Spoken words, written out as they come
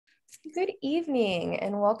Good evening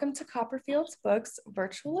and welcome to Copperfield's Books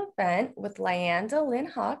virtual event with Lyanda Lynn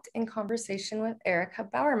Haupt in conversation with Erica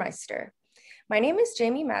Bauermeister. My name is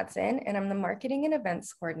Jamie Madsen and I'm the Marketing and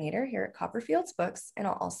Events Coordinator here at Copperfield's Books, and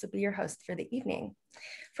I'll also be your host for the evening.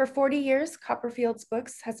 For 40 years, Copperfield's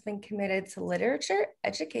Books has been committed to literature,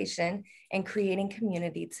 education, and creating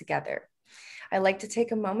community together. I'd like to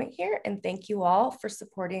take a moment here and thank you all for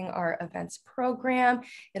supporting our events program.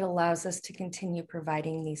 It allows us to continue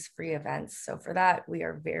providing these free events. So for that, we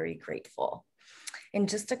are very grateful. And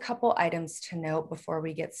just a couple items to note before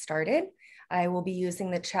we get started. I will be using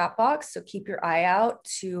the chat box, so keep your eye out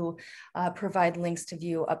to provide links to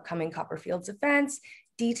view upcoming Copperfield's events,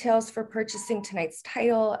 details for purchasing tonight's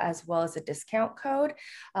title, as well as a discount code.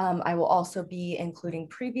 I will also be including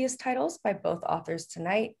previous titles by both authors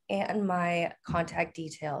tonight and my contact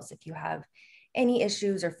details if you have any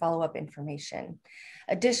issues or follow-up information.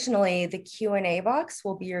 Additionally, the Q&A box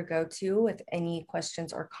will be your go-to with any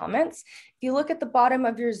questions or comments. If you look at the bottom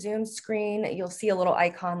of your Zoom screen, you'll see a little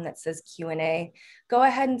icon that says Q&A. Go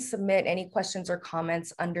ahead and submit any questions or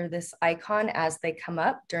comments under this icon as they come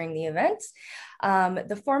up during the event.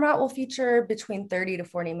 The format will feature between 30 to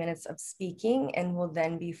 40 minutes of speaking and will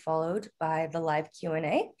then be followed by the live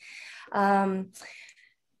Q&A.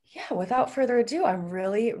 Without further ado, I'm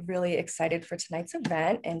really excited for tonight's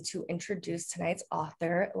event and to introduce tonight's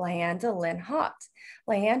author, Lyanda Lynn Haupt.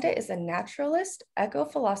 Lyanda is a naturalist,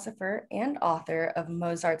 eco-philosopher, and author of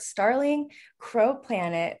Mozart's Starling, Crow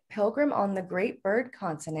Planet, Pilgrim on the Great Bird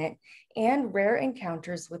Continent, and Rare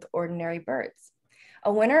Encounters with Ordinary Birds.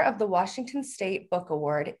 A winner of the Washington State Book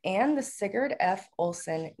Award and the Sigurd F.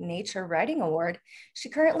 Olson Nature Writing Award, she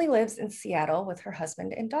currently lives in Seattle with her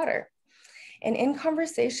husband and daughter. And in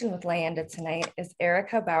conversation with Lyanda tonight is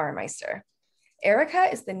Erica Bauermeister. Erica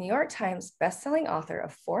is the New York Times bestselling author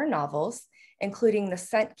of 4 novels, including The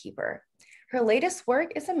Scent Keeper. Her latest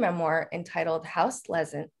work is a memoir entitled House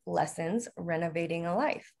Lessons, Renovating a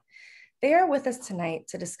Life. They are with us tonight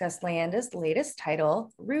to discuss Lyanda's latest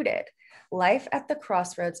title, Rooted, Life at the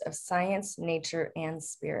Crossroads of Science, Nature, and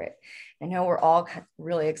Spirit. I know we're all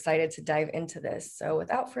really excited to dive into this. So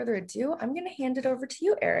without further ado, I'm going to hand it over to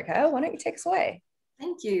you, Erica. Why don't you take us away?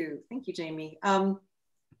 Thank you, Jamie. And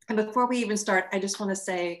before we even start, I just want to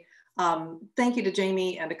say thank you to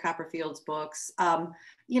Jamie and to Copperfield's Books.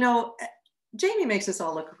 Jamie makes us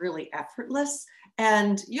all look really effortless,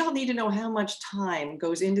 and y'all need to know how much time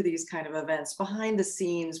goes into these kind of events, behind the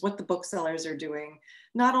scenes, what the booksellers are doing,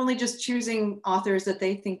 not only just choosing authors that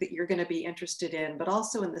they think that you're going to be interested in, but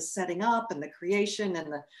also in the setting up and the creation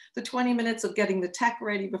and the 20 minutes of getting the tech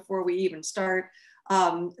ready before we even start.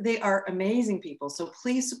 They are amazing people, so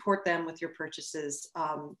please support them with your purchases.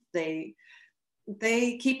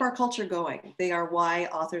 They keep our culture going. They are why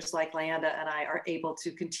authors like Lyanda and I are able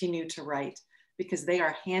to continue to write, because they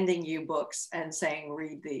are handing you books and saying,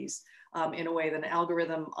 read these in a way that an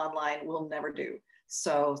algorithm online will never do.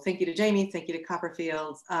 So thank you to Jamie, thank you to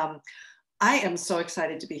Copperfields. I am so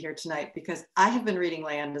excited to be here tonight because I have been reading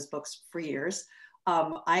Lyanda's books for years.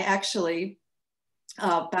 I actually,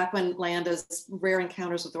 back when Lyanda's Rare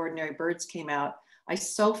Encounters with Ordinary Birds came out, I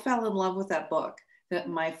so fell in love with that book that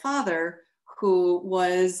my father, who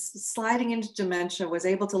was sliding into dementia, was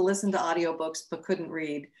able to listen to audiobooks but couldn't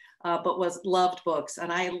read, but loved books.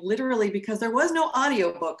 And I literally, because there was no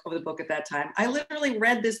audiobook of the book at that time, I literally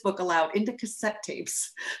read this book aloud into cassette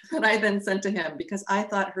tapes that I then sent to him because I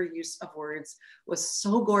thought her use of words was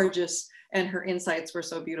so gorgeous and her insights were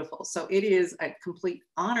so beautiful. So it is a complete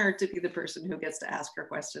honor to be the person who gets to ask her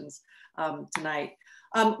questions tonight.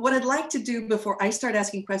 What I'd like to do before I start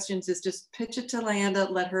asking questions is just pitch it to Lyanda,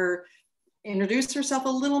 let her introduce herself a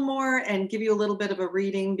little more and give you a little bit of a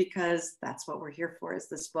reading, because that's what we're here for, is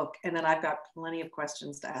this book. And then I've got plenty of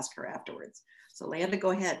questions to ask her afterwards. So Lyanda, go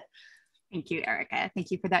ahead. Thank you, Erica. Thank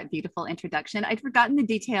you for that beautiful introduction. I'd forgotten the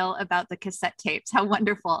detail about the cassette tapes. How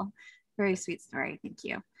wonderful. Very sweet story. Thank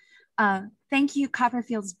you. Thank you,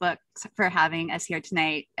 Copperfield's Books, for having us here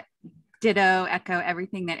tonight. Ditto, echo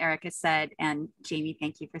everything that Erica said. And Jamie,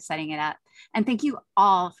 thank you for setting it up. And thank you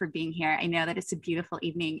all for being here. I know that it's a beautiful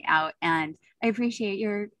evening out and I appreciate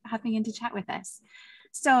your hopping in to chat with us.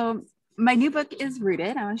 So my new book is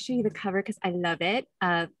Rooted. I want to show you the cover because I love it.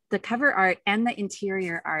 The cover art and the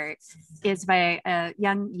interior art is by a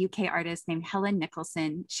young UK artist named Helen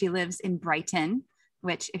Nicholson. She lives in Brighton,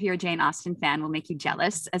 which if you're a Jane Austen fan will make you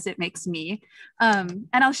jealous as it makes me. And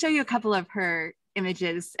I'll show you a couple of her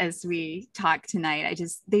images as we talk tonight.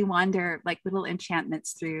 They wander like little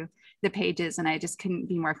enchantments through the pages, and I just couldn't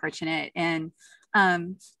be more fortunate in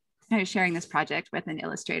sharing this project with an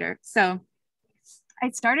illustrator. So I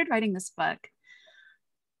started writing this book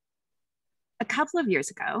couple of years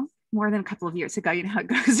ago, more than a couple of years ago, you know how it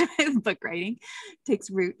goes with book writing, takes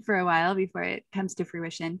root for a while before it comes to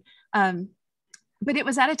fruition. But it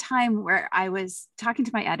was at a time where I was talking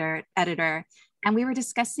to my editor, and we were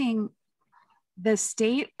discussing the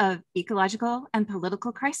state of ecological and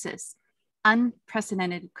political crisis,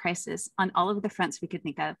 unprecedented crisis on all of the fronts we could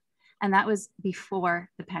think of. And that was before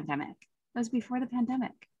the pandemic. That was before the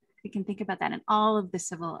pandemic. We can think about that and all of the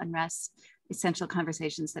civil unrest, essential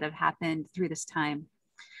conversations that have happened through this time.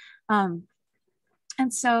 And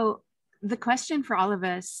so the question for all of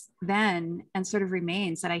us then, and sort of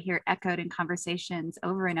remains, that I hear echoed in conversations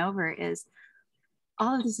over and over, is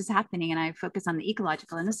all of this is happening, and I focus on the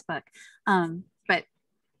ecological in this book, but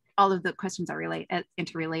all of the questions are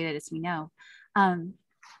interrelated, as we know.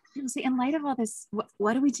 People say, in light of all this,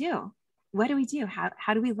 what do we do? What do we do?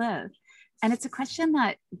 How do we live? And it's a question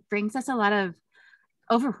that brings us a lot of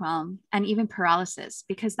overwhelm and even paralysis,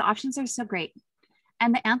 because the options are so great.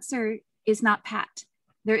 And the answer is not pat.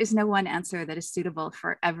 There is no one answer that is suitable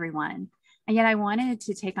for everyone. And yet I wanted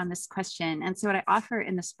to take on this question. And so what I offer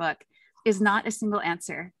in this book is not a single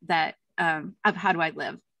answer that of how do I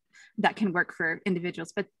live that can work for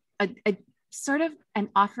individuals, but a sort of an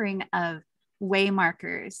offering of way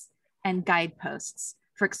markers and guideposts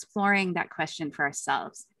for exploring that question for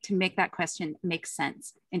ourselves, to make that question make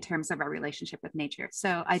sense in terms of our relationship with nature.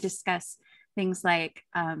 So I discuss things like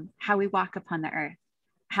how we walk upon the earth,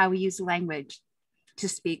 how we use language to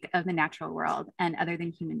speak of the natural world and other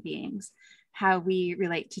than human beings, how we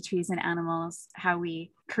relate to trees and animals, how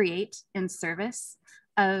we create in service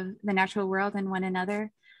of the natural world and one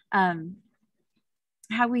another,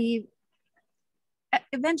 how we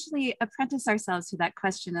eventually apprentice ourselves to that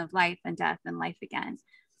question of life and death and life again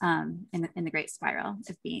in the great spiral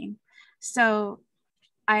of being. So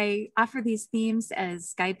I offer these themes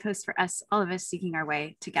as guideposts for us, all of us seeking our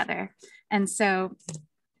way together. And so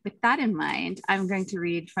with that in mind, I'm going to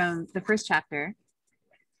read from the first chapter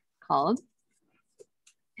called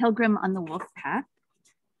Pilgrim on the Wolf Path.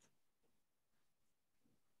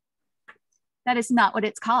 That is not what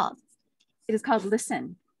it's called. It is called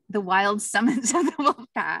Listen, the Wild Summons of the Wolf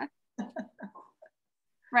Path.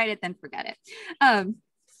 Write it, then forget it.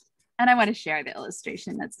 And I want to share the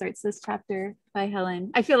illustration that starts this chapter by Helen.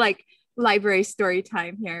 I feel like library story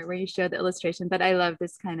time here where you show the illustration, but I love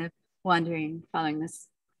this kind of wandering, following this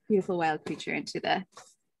beautiful wild creature into the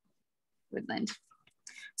woodland.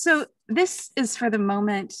 So this is for the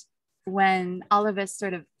moment when all of us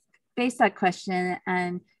sort of face that question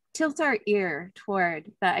and tilt our ear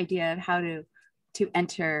toward the idea of how to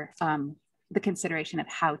enter the consideration of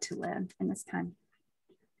how to live in this time.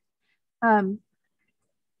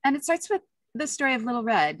 And it starts with the story of Little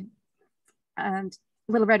Red and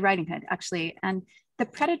Little Red Riding Hood, actually. And the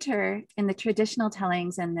predator in the traditional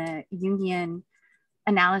tellings and the Jungian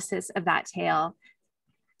analysis of that tale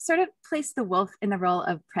sort of placed the wolf in the role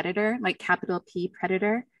of predator, like capital P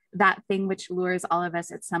predator, that thing which lures all of us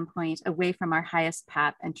at some point away from our highest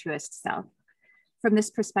path and truest self. From this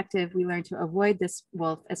perspective, we learn to avoid this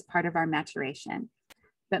wolf as part of our maturation.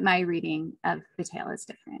 But my reading of the tale is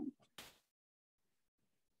different.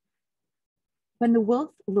 When the wolf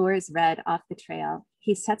lures Red off the trail,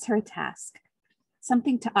 he sets her a task,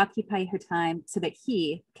 something to occupy her time so that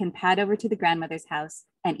he can pad over to the grandmother's house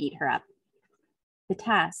and eat her up. The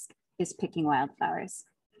task is picking wildflowers.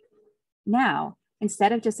 Now,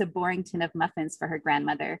 instead of just a boring tin of muffins for her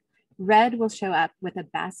grandmother, Red will show up with a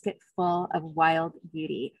basket full of wild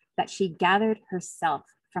beauty that she gathered herself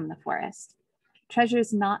from the forest,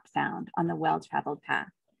 treasures not found on the well-traveled path.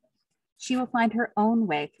 She will find her own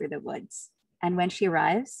way through the woods. And when she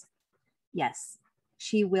arrives, yes,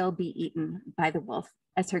 she will be eaten by the wolf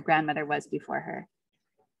as her grandmother was before her.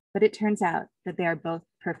 But it turns out that they are both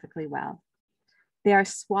perfectly well. They are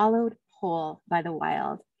swallowed whole by the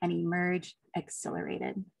wild and emerge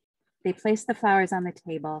exhilarated. They place the flowers on the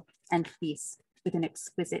table and feast with an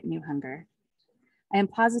exquisite new hunger. I am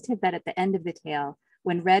positive that at the end of the tale,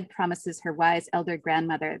 when Red promises her wise elder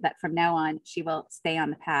grandmother that from now on she will stay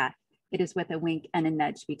on the path, it is with a wink and a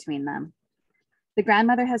nudge between them. The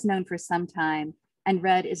grandmother has known for some time, and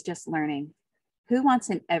Red is just learning. Who wants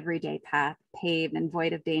an everyday path, paved and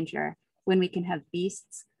void of danger, when we can have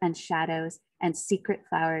beasts and shadows and secret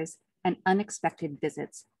flowers and unexpected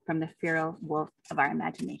visits from the feral wolf of our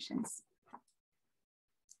imaginations?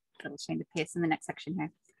 A little change of pace in the next section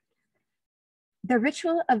here. The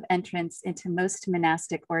ritual of entrance into most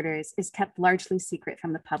monastic orders is kept largely secret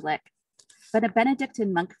from the public. But a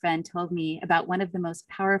Benedictine monk friend told me about one of the most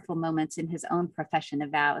powerful moments in his own profession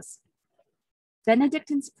of vows.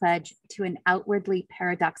 Benedictines pledge to an outwardly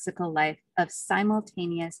paradoxical life of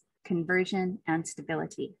simultaneous conversion and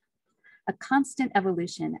stability, a constant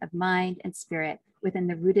evolution of mind and spirit within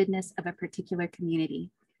the rootedness of a particular community.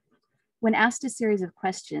 When asked a series of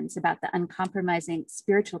questions about the uncompromising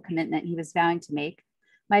spiritual commitment he was vowing to make,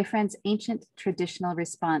 my friend's ancient traditional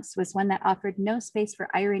response was one that offered no space for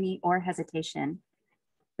irony or hesitation.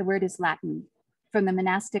 The word is Latin, from the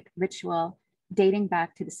monastic ritual dating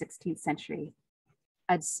back to the 16th century.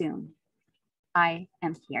 Ad sum, I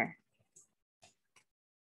am here.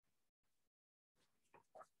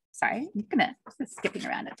 Sorry, I'm gonna skipping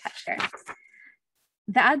around a touch there.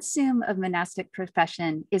 The ad sum of monastic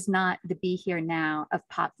profession is not the be here now of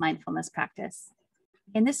pop mindfulness practice.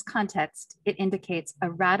 In this context, it indicates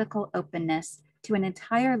a radical openness to an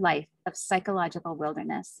entire life of psychological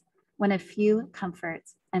wilderness, one of few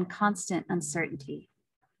comforts and constant uncertainty,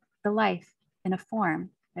 the life in a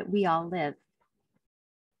form that we all live.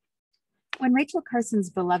 When Rachel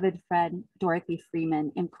Carson's beloved friend, Dorothy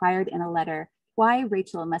Freeman, inquired in a letter why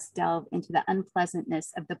Rachel must delve into the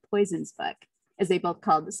unpleasantness of the Poisons book, as they both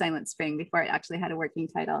called The Silent Spring before it actually had a working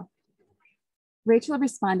title, Rachel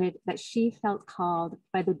responded that she felt called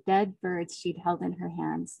by the dead birds she'd held in her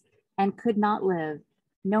hands and could not live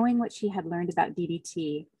knowing what she had learned about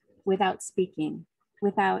DDT without speaking,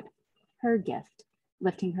 without her gift,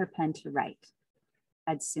 lifting her pen to write.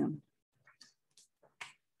 Ad sum.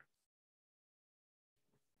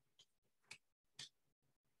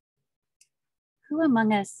 Who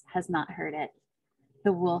among us has not heard it?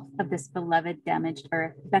 The wolf of this beloved damaged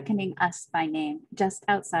earth beckoning us by name just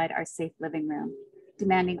outside our safe living room,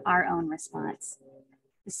 demanding our own response.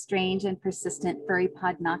 The strange and persistent furry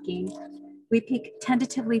pod knocking. We peek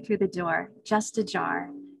tentatively through the door, just ajar,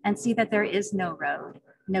 and see that there is no road,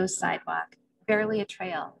 no sidewalk, barely a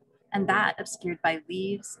trail, and that obscured by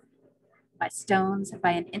leaves, by stones,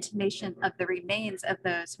 by an intimation of the remains of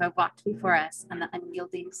those who have walked before us on the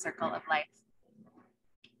unyielding circle of life.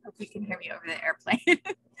 Hope you can hear me over the airplane.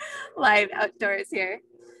 Live outdoors here.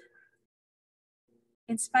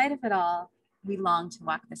 In spite of it all, we long to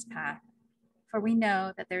walk this path, for we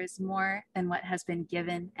know that there is more than what has been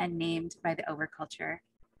given and named by the overculture,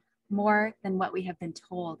 more than what we have been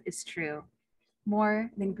told is true, more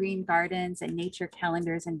than green gardens and nature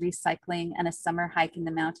calendars and recycling and a summer hike in the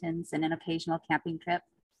mountains and an occasional camping trip,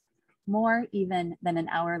 more even than an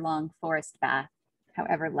hour-long forest bath,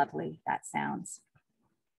 however lovely that sounds.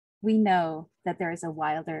 We know that there is a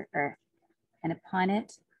wilder earth, and upon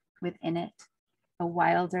it, within it, a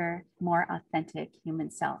wilder, more authentic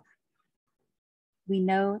human self. We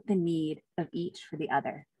know the need of each for the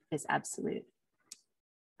other is absolute.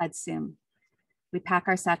 Ad sum. We pack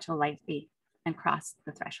our satchel lightly and cross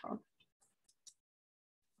the threshold.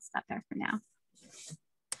 Stop there for now.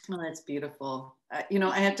 Oh, that's beautiful. You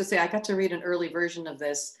know, I have to say, I got to read an early version of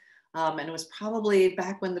this, and it was probably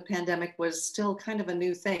back when the pandemic was still kind of a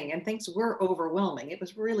new thing and things were overwhelming. It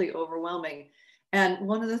was really overwhelming. And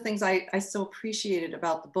one of the things I so appreciated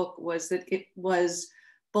about the book was that it was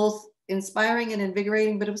both inspiring and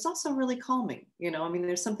invigorating, but it was also really calming. You know, I mean,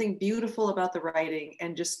 there's something beautiful about the writing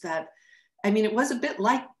and just that, I mean, it was a bit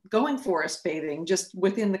like going forest bathing just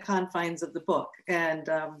within the confines of the book. And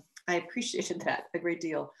I appreciated that a great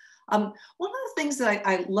deal. One of the things that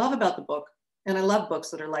I love about the book, and I love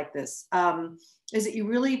books that are like this, is that you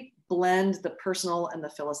really blend the personal and the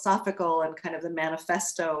philosophical and kind of the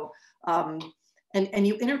manifesto, and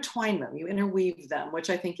you intertwine them, you interweave them,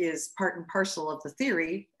 which I think is part and parcel of the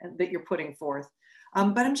theory that you're putting forth.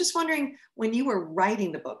 But I'm just wondering, when you were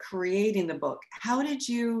writing the book, creating the book, how did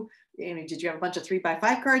you know, did you have a bunch of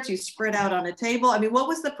 3x5 cards you spread out on a table? I mean, what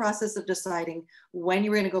was the process of deciding when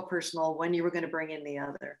you were going to go personal, when you were going to bring in the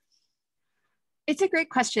other? It's a great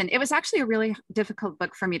question. It was actually a really difficult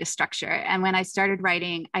book for me to structure. And when I started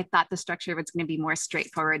writing, I thought the structure was going to be more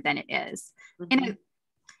straightforward than it is. Mm-hmm. And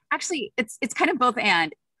actually, it's kind of both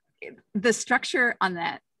and. The structure on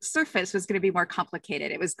the surface was going to be more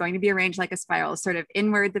complicated. It was going to be arranged like a spiral, sort of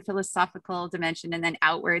inward, the philosophical dimension, and then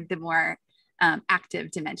outward, the more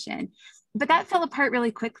active dimension. But that fell apart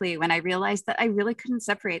really quickly when I realized that I really couldn't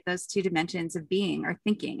separate those two dimensions of being or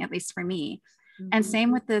thinking, at least for me. Mm-hmm. And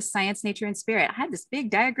same with the science, nature, and spirit. I had this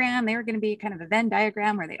big diagram. They were going to be kind of a Venn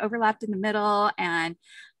diagram where they overlapped in the middle, and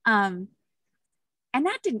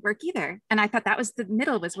that didn't work either. And I thought that was the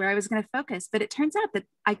middle was where I was going to focus. But it turns out that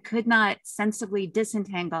I could not sensibly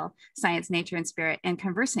disentangle science, nature, and spirit in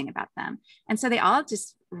conversing about them. And so they all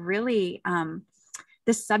just really,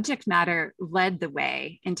 the subject matter led the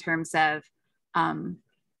way in terms of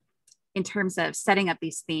setting up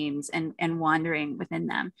these themes and wandering within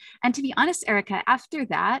them. And to be honest, Erica, after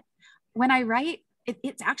that, when I write,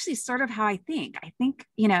 it's actually sort of how I think. I think,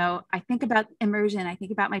 you know, I think about immersion. I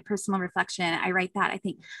think about my personal reflection. I write that. I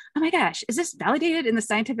think, oh my gosh, is this validated in the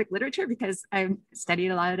scientific literature? Because I've studied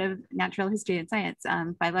a lot of natural history and science,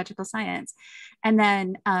 biological science. And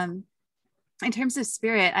then in terms of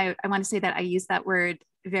spirit, I want to say that I use that word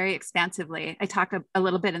very expansively. I talk a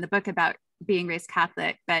little bit in the book about being raised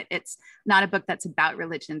Catholic, but it's not a book that's about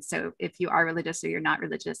religion. So if you are religious or you're not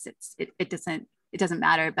religious, it doesn't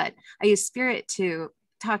matter. But I use spirit to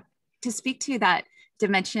speak to that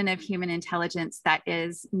dimension of human intelligence that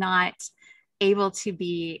is not able to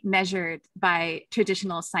be measured by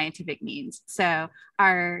traditional scientific means. So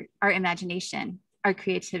our imagination, our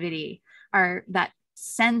creativity, that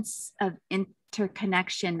sense of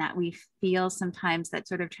interconnection that we feel sometimes that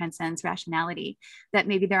sort of transcends rationality, that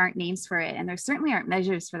maybe there aren't names for it. And there certainly aren't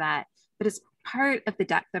measures for that, but it's part of the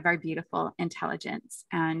depth of our beautiful intelligence.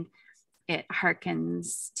 And it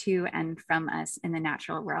harkens to and from us in the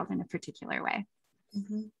natural world in a particular way.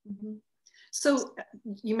 Mm-hmm, mm-hmm. So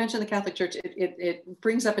you mentioned the Catholic Church. It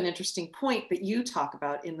brings up an interesting point that you talk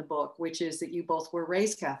about in the book, which is that you both were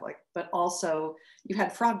raised Catholic, but also you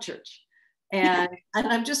had frog church. And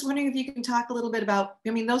I'm just wondering if you can talk a little bit about,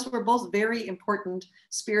 I mean, those were both very important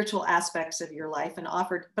spiritual aspects of your life and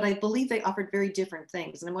offered, but I believe they offered very different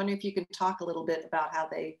things. And I'm wondering if you can talk a little bit about how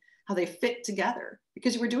they fit together,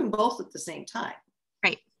 because you were doing both at the same time.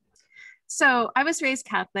 Right. So I was raised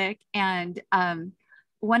Catholic, and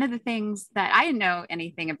one of the things that I didn't know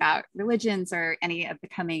anything about religions or any of the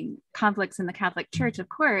coming conflicts in the Catholic Church, of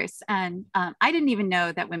course. And I didn't even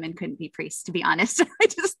know that women couldn't be priests, to be honest. I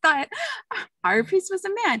just thought our priest was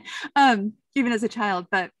a man, even as a child.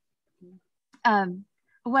 But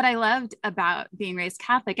what I loved about being raised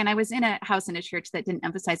Catholic, and I was in a house in a church that didn't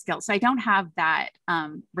emphasize guilt. So I don't have that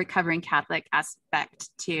recovering Catholic aspect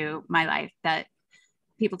to my life that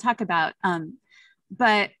people talk about.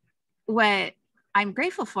 But what I'm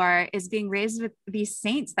grateful for is being raised with these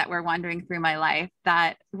saints that were wandering through my life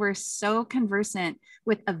that were so conversant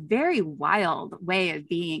with a very wild way of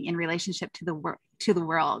being in relationship to the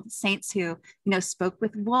world. Saints who, you know, spoke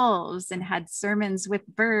with wolves and had sermons with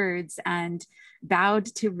birds and bowed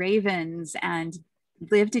to ravens and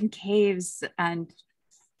lived in caves and,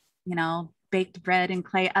 you know, baked bread in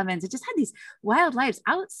clay ovens. It just had these wild lives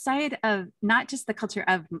outside of not just the culture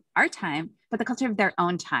of our time, but the culture of their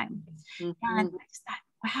own time. Mm-hmm. And I just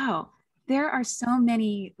thought, wow, there are so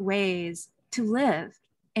many ways to live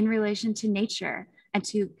in relation to nature and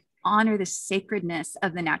to honor the sacredness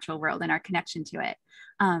of the natural world and our connection to it.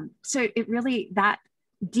 So it really, that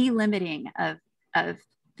delimiting of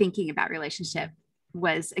thinking about relationship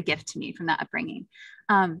was a gift to me from that upbringing.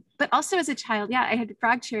 But also as a child, yeah, I had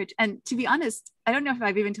Frog Church. And to be honest, I don't know if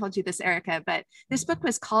I've even told you this, Erica, but this book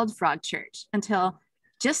was called Frog Church until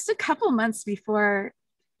just a couple months before,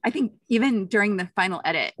 I think even during the final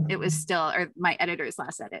edit, it was still, or my editor's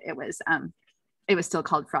last edit, it was still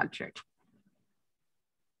called Frog Church.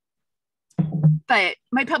 But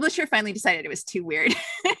my publisher finally decided it was too weird.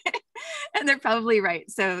 And they're probably right.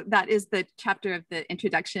 So that is the chapter of the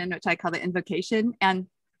introduction, which I call the invocation. And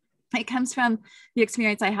it comes from the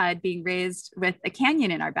experience I had being raised with a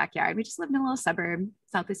canyon in our backyard. We just lived in a little suburb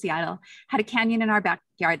south of Seattle, had a canyon in our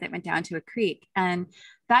backyard that went down to a creek. And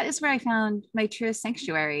that is where I found my truest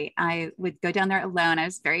sanctuary. I would go down there alone. I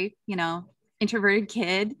was very, you know, introverted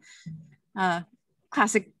kid,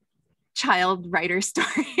 classic child writer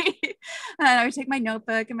story. And I would take my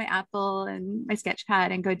notebook and my apple and my sketch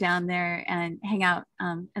pad and go down there and hang out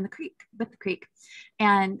in the creek, with the creek.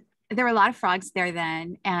 And there were a lot of frogs there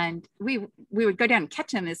then. And we would go down and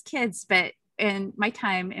catch them as kids. But in my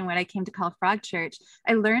time and when I came to call Frog Church,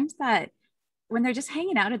 I learned that when they're just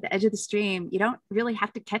hanging out at the edge of the stream, you don't really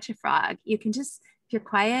have to catch a frog. You can just, if you're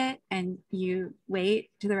quiet and you wait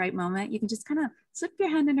to the right moment, you can just kind of slip your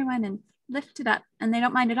hand under one and lift it up, and they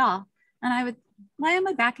don't mind at all. And I would lie on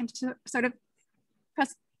my back and sort of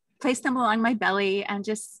place them along my belly and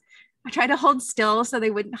just try to hold still so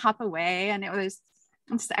they wouldn't hop away. And it was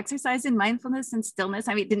just exercise in mindfulness and stillness.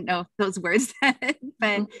 I mean, didn't know those words then,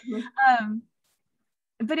 but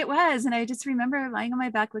it was. And I just remember lying on my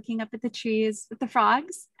back, looking up at the trees with the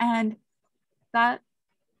frogs. And that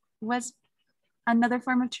was another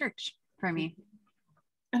form of church for me.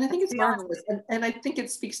 And I think it's marvelous. And I think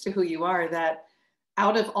it speaks to who you are, that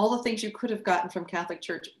out of all the things you could have gotten from Catholic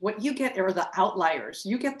Church, what you get are the outliers.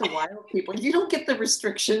 You get the wild people. You don't get the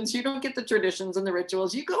restrictions. You don't get the traditions and the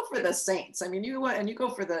rituals. You go for the saints. I mean, you go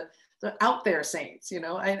for the out there saints, you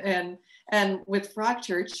know. And with Frog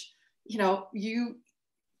Church, you know,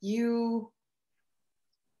 you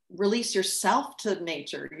release yourself to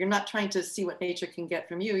nature. You're not trying to see what nature can get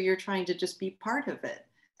from you. You're trying to just be part of it.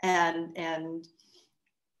 And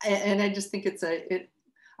I just think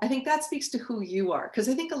I think that speaks to who you are. Because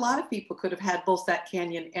I think a lot of people could have had both that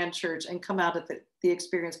canyon and church and come out of the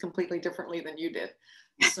experience completely differently than you did.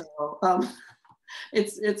 So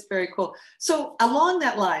it's very cool. So along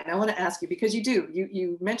that line, I want to ask you, because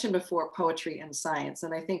you mentioned before poetry and science.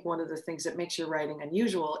 And I think one of the things that makes your writing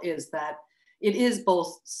unusual is that it is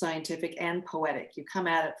both scientific and poetic. You come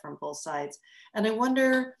at it from both sides. And I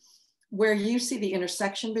wonder where you see the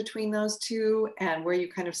intersection between those two and where you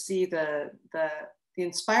kind of see the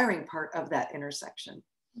inspiring part of that intersection.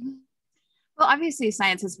 Well, obviously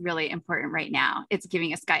science is really important right now. It's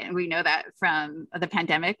giving us guidance. We know that from the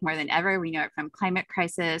pandemic more than ever. We know it from climate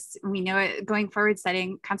crisis. We know it going forward,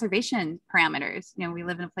 setting conservation parameters. You know, we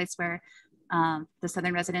live in a place where the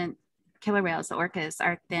southern resident killer whales, the orcas,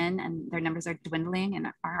 are thin and their numbers are dwindling and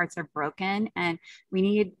our hearts are broken. And we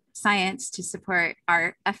need science to support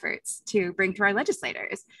our efforts to bring to our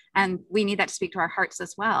legislators. And we need that to speak to our hearts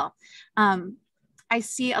as well. I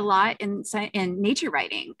see a lot in nature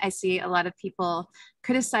writing. I see a lot of people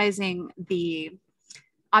criticizing the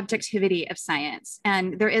objectivity of science.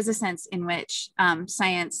 And there is a sense in which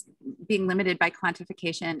science, being limited by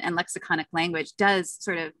quantification and lexiconic language, does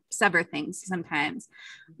sort of sever things sometimes.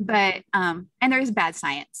 But, and there is bad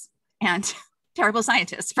science and terrible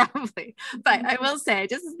scientists probably. But I will say,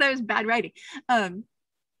 just as there's bad writing.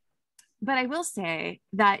 But I will say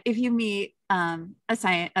that if you meet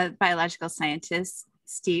a biological scientist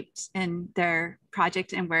steeped in their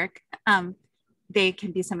project and work, they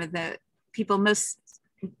can be some of the people most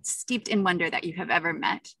steeped in wonder that you have ever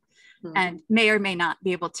met, and may or may not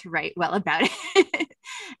be able to write well about it.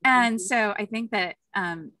 And so I think that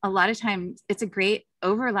a lot of times it's a great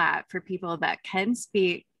overlap for people that can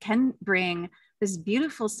bring this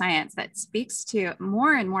beautiful science that speaks to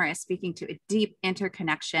more and more is speaking to a deep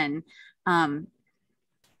interconnection and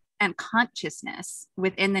consciousness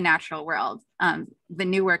within the natural world. The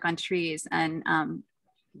new work on trees and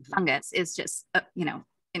fungus is just,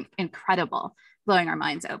 incredible, blowing our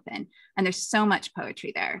minds open. And there's so much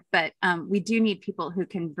poetry there, but we do need people who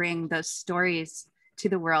can bring those stories to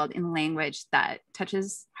the world in language that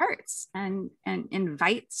touches hearts and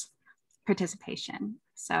invites participation.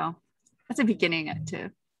 So that's a beginning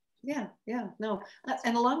to. Yeah, no.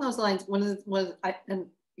 And along those lines,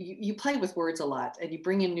 you play with words a lot and you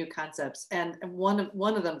bring in new concepts. And one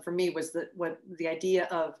of them for me was the idea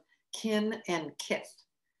of kin and kith.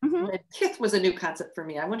 Kith was a new concept for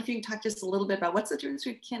me. I wonder if you can talk just a little bit about what's the difference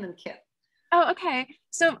between kin and kith. Oh, okay.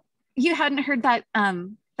 So you hadn't heard that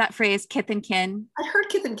that phrase, kith and kin? I'd heard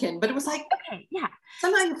kith and kin, but it was like, okay, yeah.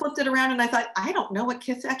 Sometimes I flipped it around and I thought, I don't know what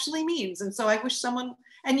kith actually means. And so I wish someone,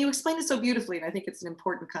 and you explained it so beautifully, and I think it's an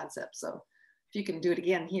important concept. So if you can do it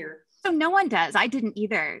again here. So no one does. I didn't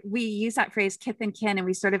either. We use that phrase kith and kin and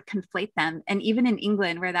we sort of conflate them. And even in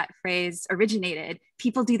England, where that phrase originated,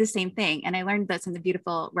 people do the same thing. And I learned this in the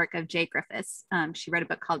beautiful work of Jay Griffiths. She wrote a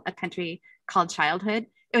book called A Country Called Childhood.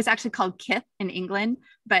 It was actually called Kith in England,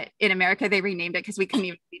 but in America, they renamed it because we couldn't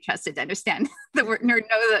even be trusted to understand the word, nor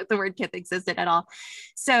know that the word kith existed at all.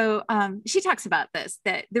 So she talks about this,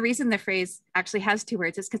 that the reason the phrase actually has two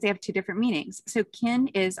words is because they have two different meanings. So kin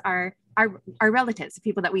is our relatives, the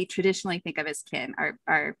people that we traditionally think of as kin,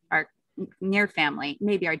 our near family,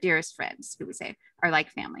 maybe our dearest friends, who we say are like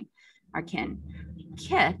family, our kin.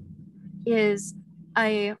 Kith is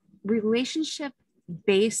a relationship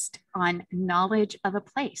based on knowledge of a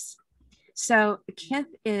place. So kith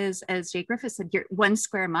is, as Jay Griffith said, your 1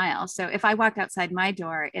 square mile. So if I walk outside my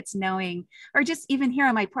door, it's knowing, or just even here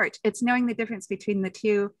on my porch, it's knowing the difference between the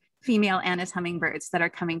two female Anna's hummingbirds that are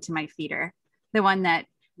coming to my feeder. The one that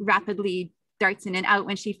rapidly darts in and out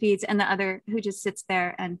when she feeds, and the other who just sits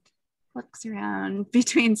there and looks around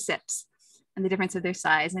between sips, and the difference of their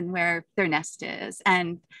size and where their nest is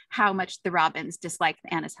and how much the robins dislike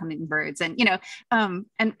the Anna's hummingbirds. And,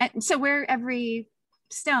 and so where every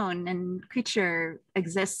stone and creature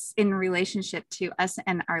exists in relationship to us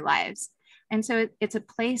and our lives. And so it's a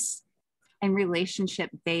place and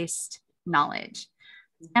relationship-based knowledge.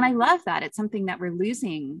 And I love that. It's something that we're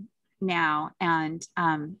losing now. And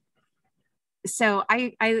so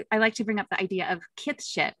I like to bring up the idea of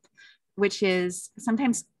kithship, which is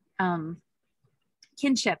sometimes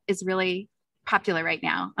kinship is really popular right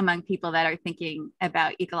now among people that are thinking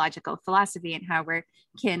about ecological philosophy and how we're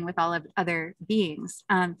kin with all of other beings.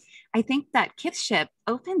 I think that kithship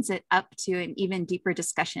opens it up to an even deeper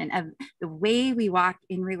discussion of the way we walk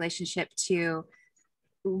in relationship to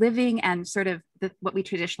living and sort of what we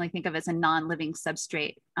traditionally think of as a non-living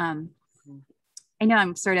substrate. I know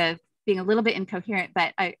I'm sort of being a little bit incoherent,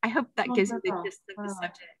 but I hope that gives you the gist of the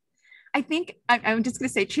subject. I think I'm just going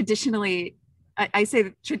to say traditionally, I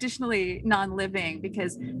say traditionally non-living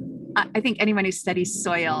because I think anyone who studies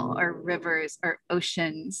soil or rivers or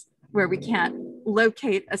oceans where we can't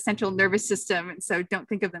locate a central nervous system, and so don't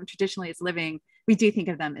think of them traditionally as living, we do think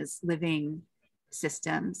of them as living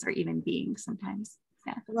systems or even beings sometimes.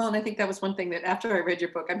 Yeah. Well, and I think that was one thing that after I read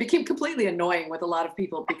your book, I became completely annoying with a lot of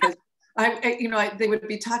people because they would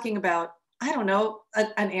be talking about, I don't know,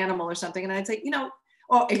 an animal or something. And I'd say,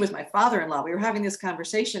 well, it was my father-in-law. We were having this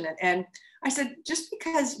conversation and I said, just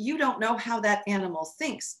because you don't know how that animal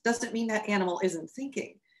thinks doesn't mean that animal isn't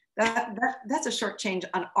thinking. That's a short change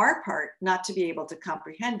on our part not to be able to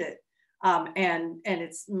comprehend it. And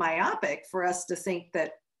it's myopic for us to think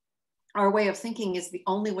that our way of thinking is the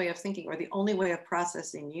only way of thinking or the only way of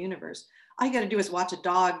processing the universe. All you got to do is watch a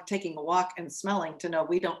dog taking a walk and smelling to know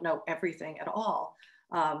we don't know everything at all.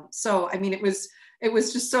 So, I mean, it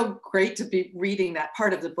was just so great to be reading that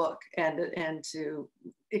part of the book and to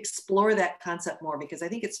explore that concept more because I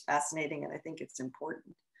think it's fascinating and I think it's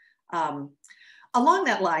important. Along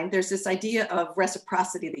that line, there's this idea of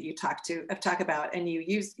reciprocity that you talk about, and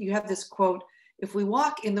you have this quote: "If we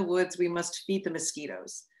walk in the woods, we must feed the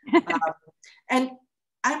mosquitoes." And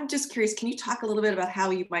I'm just curious, can you talk a little bit about how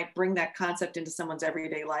you might bring that concept into someone's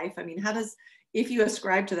everyday life? I mean, if you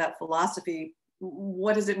ascribe to that philosophy,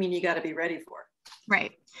 what does it mean you got to be ready for?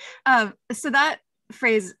 Right. So that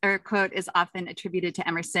phrase or quote is often attributed to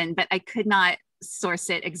Emerson, but I could not source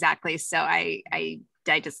it exactly. So I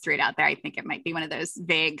just threw it out there. I think it might be one of those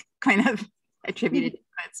vague kind of attributed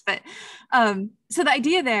quotes. But so the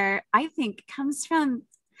idea there, I think, comes from,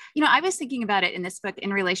 I was thinking about it in this book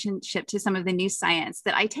in relationship to some of the new science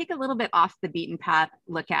that I take a little bit off the beaten path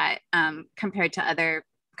look at compared to other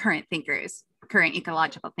current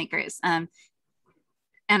ecological thinkers. And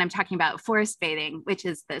I'm talking about forest bathing, which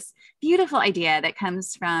is this beautiful idea that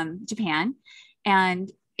comes from Japan. And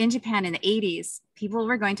in Japan in the 80s, people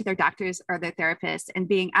were going to their doctors or their therapists and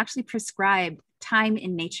being actually prescribed time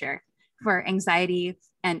in nature for anxiety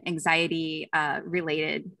and anxiety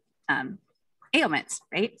related ailments,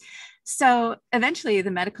 right? So eventually the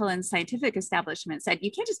medical and scientific establishment said, you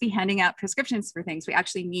can't just be handing out prescriptions for things. We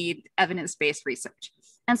actually need evidence-based research.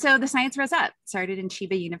 And so the science rose up, started in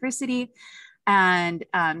Chiba University. And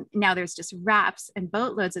now there's just rafts and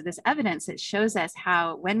boatloads of this evidence that shows us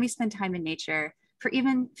how when we spend time in nature for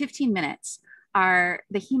even 15 minutes, the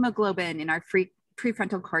hemoglobin in our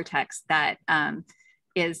prefrontal cortex that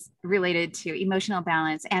is related to emotional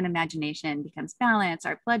balance and imagination becomes balanced,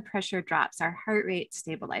 our blood pressure drops, our heart rate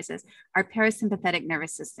stabilizes, our parasympathetic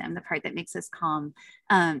nervous system, the part that makes us calm,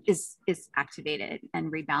 is activated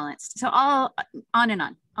and rebalanced. So all on and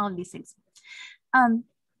on, all of these things.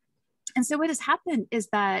 And so what has happened is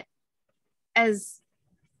that as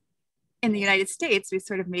in the United States, we've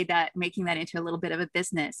sort of making that into a little bit of a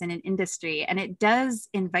business and an industry, and it does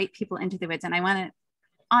invite people into the woods. And I want to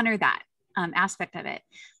honor that aspect of it.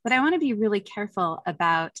 But I want to be really careful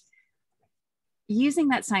about using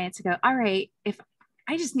that science to go, all right, if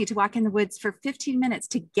I just need to walk in the woods for 15 minutes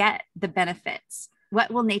to get the benefits,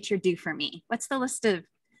 what will nature do for me? What's the list of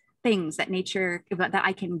things that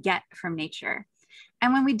I can get from nature?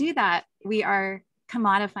 And when we do that, we are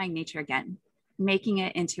commodifying nature again, making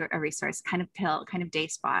it into a resource, kind of pill, kind of day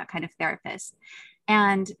spa, kind of therapist.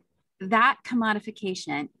 And that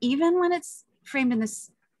commodification, even when it's framed in this,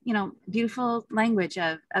 beautiful language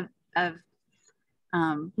of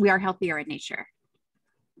we are healthier in nature,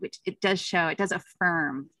 which it does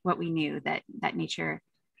affirm what we knew, that nature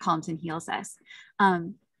calms and heals us.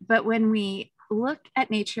 But when we look at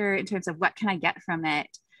nature in terms of what can I get from it,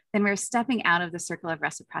 then we're stepping out of the circle of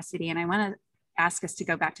reciprocity. And I want to ask us to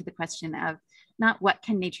go back to the question of not what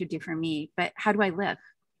can nature do for me, but how do I live?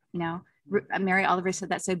 Mary Oliver said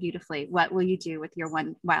that so beautifully. What will you do with your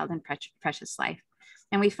one wild and precious life?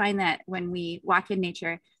 And we find that when we walk in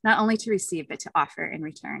nature, not only to receive, but to offer in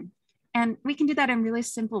return. And we can do that in really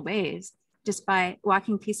simple ways, just by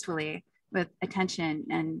walking peacefully with attention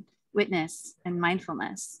and witness and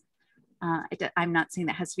mindfulness. I'm not saying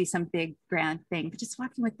that has to be some big grand thing, but just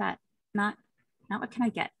walking with that, not what can I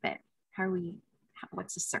get, but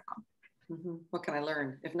what's the circle? Mm-hmm. What can I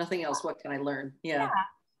learn? If nothing else, what can I learn? Yeah.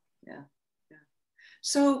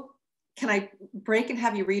 So can I break and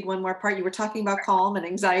have you read one more part? You were talking about calm and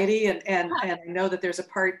anxiety, and I know that there's a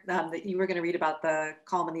part that you were going to read about the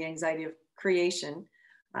calm and the anxiety of creation.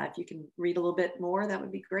 If you can read a little bit more, that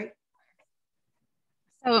would be great.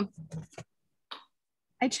 So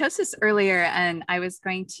I chose this earlier, and I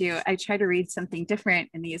try to read something different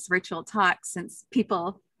in these virtual talks, since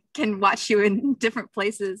people can watch you in different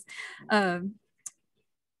places. And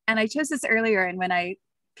I chose this earlier, and when I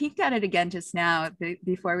peeked at it again just now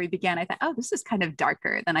before we began, I thought, oh, this is kind of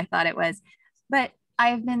darker than I thought it was. But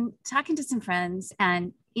I've been talking to some friends,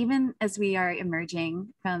 and even as we are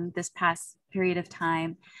emerging from this past period of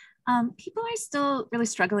time, people are still really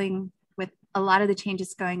struggling with a lot of the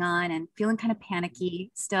changes going on and feeling kind of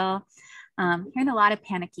panicky still, hearing a lot of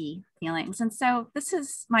panicky feelings. And so this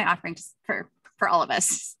is my offering for all of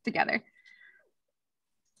us together.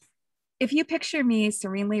 If you picture me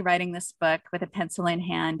serenely writing this book with a pencil in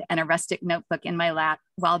hand and a rustic notebook in my lap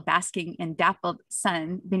while basking in dappled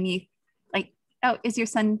sun beneath, like, oh, is your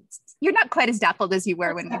sun, you're not quite as dappled as you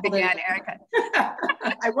were when we began, Erica.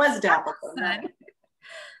 I was dappled.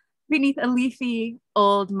 Beneath a leafy,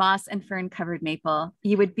 old moss and fern covered maple,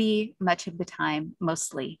 you would be, much of the time,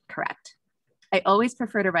 mostly correct. I always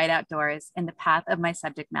prefer to write outdoors in the path of my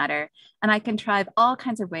subject matter, and I contrive all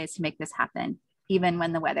kinds of ways to make this happen, even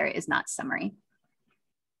when the weather is not summery.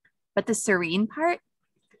 But the serene part,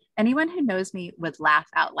 anyone who knows me would laugh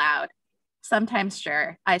out loud. Sometimes,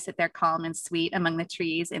 sure, I sit there calm and sweet among the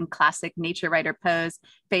trees in classic nature writer pose,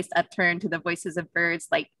 face upturned to the voices of birds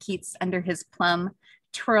like Keats under his plum,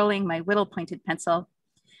 twirling my whittle-pointed pencil.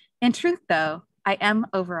 In truth, though, I am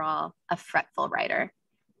overall a fretful writer,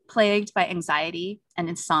 plagued by anxiety and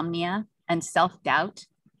insomnia and self-doubt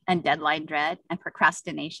and deadline dread and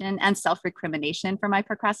procrastination and self-recrimination for my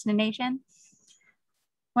procrastination.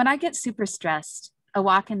 When I get super stressed, a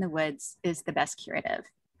walk in the woods is the best curative.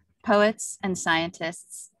 Poets and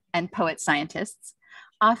scientists and poet scientists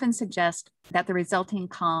often suggest that the resulting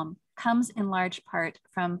calm comes in large part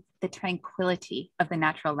from the tranquility of the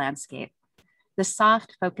natural landscape, the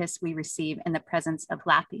soft focus we receive in the presence of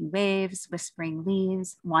lapping waves, whispering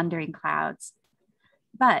leaves, wandering clouds.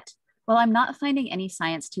 But while I'm not finding any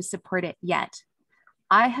science to support it yet,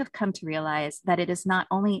 I have come to realize that it is not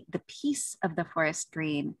only the peace of the forest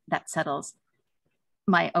green that settles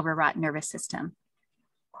my overwrought nervous system.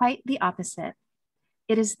 Quite the opposite.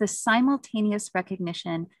 It is the simultaneous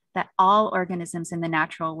recognition that all organisms in the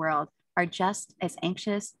natural world are just as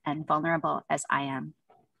anxious and vulnerable as I am.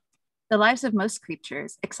 The lives of most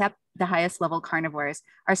creatures, except the highest level carnivores,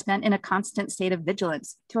 are spent in a constant state of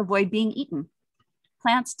vigilance to avoid being eaten.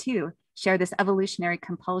 Plants, too, share this evolutionary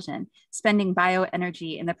compulsion, spending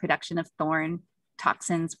bioenergy in the production of thorn,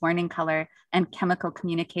 toxins, warning color, and chemical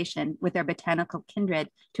communication with their botanical kindred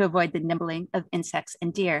to avoid the nibbling of insects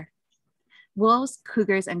and deer. Wolves,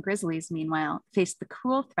 cougars, and grizzlies, meanwhile, face the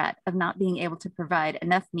cruel threat of not being able to provide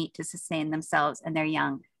enough meat to sustain themselves and their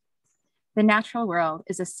young. The natural world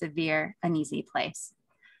is a severe, uneasy place.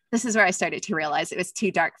 This is where I started to realize it was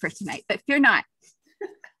too dark for tonight, but fear not.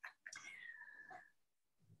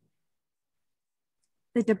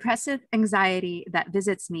 The depressive anxiety that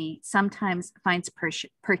visits me sometimes finds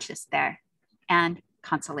purchase there and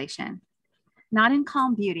consolation, not in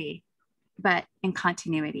calm beauty, but in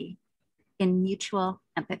continuity, in mutual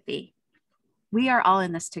empathy. We are all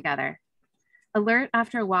in this together. Alert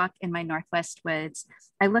after a walk in my Northwest woods,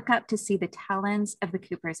 I look up to see the talons of the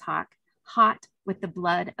Cooper's hawk, hot with the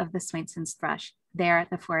blood of the Swainson's thrush, there at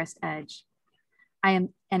the forest edge. I am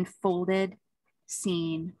enfolded,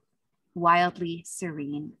 seen, wildly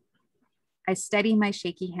serene. I steady my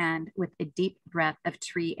shaky hand with a deep breath of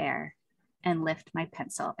tree air and lift my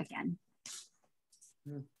pencil again.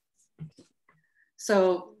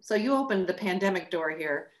 So you opened the pandemic door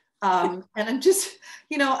here. And I'm just,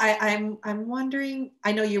 I'm wondering,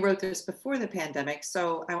 I know you wrote this before the pandemic,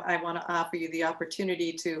 so I want to offer you the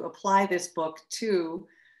opportunity to apply this book to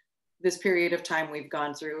this period of time we've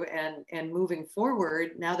gone through and moving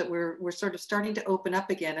forward now that we're sort of starting to open up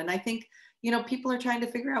again. And I think, people are trying to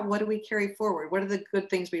figure out, what do we carry forward? What are the good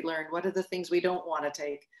things we learned? What are the things we don't want to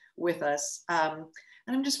take with us?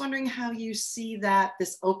 And I'm just wondering how you see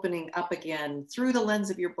this opening up again through the lens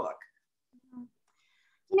of your book.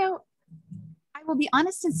 I will be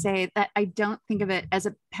honest and say that I don't think of it as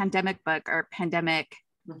a pandemic book or pandemic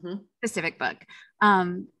specific book.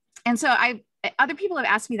 And so other people have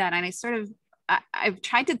asked me that, and I've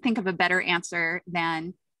tried to think of a better answer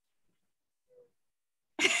than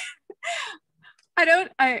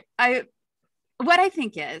what I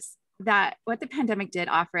think is that what the pandemic did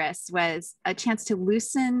offer us was a chance to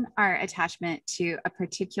loosen our attachment to a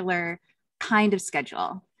particular kind of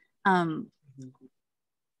schedule.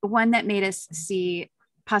 One that made us see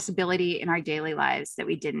possibility in our daily lives that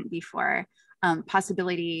we didn't before,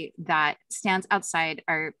 possibility that stands outside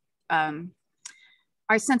our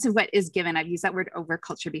sense of what is given. I've used that word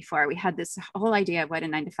overculture before. We had this whole idea of what a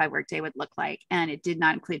 9-to-5 workday would look like, and it did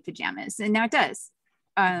not include pajamas, and now it does.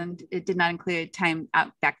 and it did not include time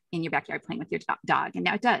out back in your backyard playing with your dog, and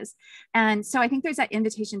now it does. And so I think there's that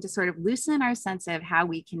invitation to sort of loosen our sense of how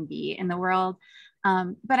we can be in the world.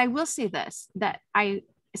 But I will say this, that I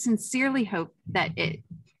sincerely hope that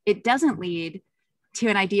it doesn't lead to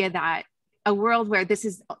an idea that a world where this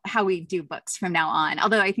is how we do books from now on.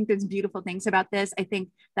 Although I think there's beautiful things about this, I think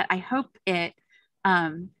that I hope it,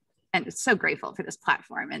 and so grateful for this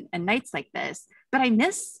platform and nights like this, but I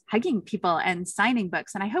miss hugging people and signing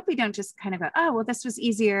books. And I hope we don't just kind of go, oh, well, this was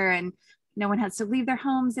easier and no one has to leave their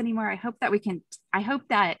homes anymore. I hope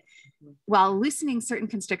that while loosening certain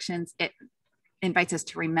constrictions, it invites us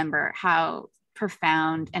to remember how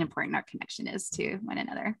profound and important our connection is to one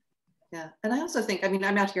another. Yeah, and I also think, I mean,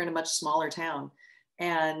 I'm out here in a much smaller town,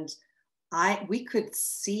 and we could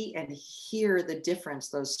see and hear the difference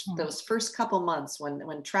those first couple months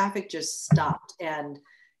when traffic just stopped and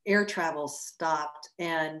air travel stopped,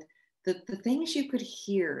 and the things you could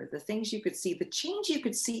hear, the things you could see, the change you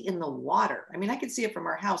could see in the water. I mean, I could see it from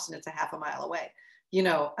our house and it's a half a mile away. You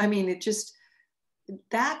know, I mean, it just,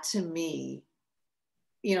 that to me,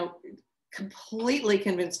 you know, completely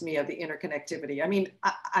convinced me of the interconnectivity. I mean,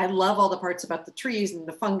 I love all the parts about the trees and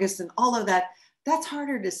the fungus and all of that. That's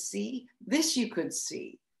harder to see. This you could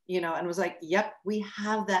see, you know, and was like, yep, we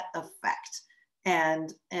have that effect.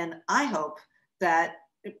 And I hope that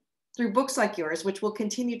through books like yours, which will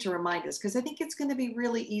continue to remind us, because I think it's going to be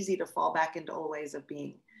really easy to fall back into old ways of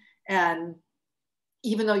being. And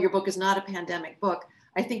even though your book is not a pandemic book,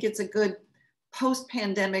 I think it's a good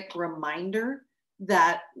post-pandemic reminder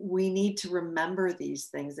that we need to remember these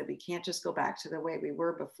things, that we can't just go back to the way we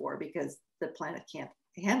were before because the planet can't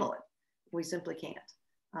handle it. We simply can't.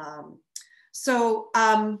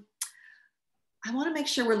 I want to make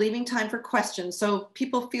sure we're leaving time for questions. So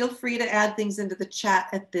people feel free to add things into the chat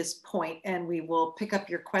at this point and we will pick up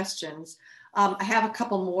your questions. I have a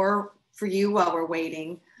couple more for you while we're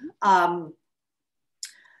waiting.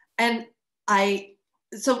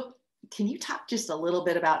 So can you talk just a little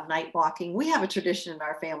bit about night walking? We have a tradition in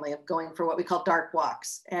our family of going for what we call dark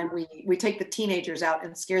walks. And we take the teenagers out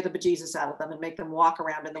and scare the bejesus out of them and make them walk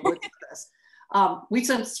around in the woods with us. We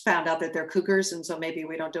since found out that they're cougars, and so maybe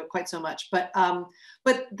we don't do it quite so much. But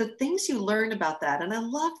the things you learn about that, and I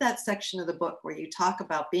love that section of the book where you talk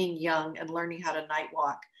about being young and learning how to night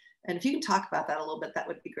walk. And if you can talk about that a little bit, that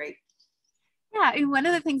would be great. Yeah, and one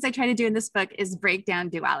of the things I try to do in this book is break down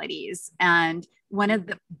dualities. And one of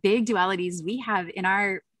the big dualities we have in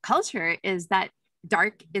our culture is that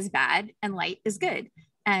dark is bad and light is good.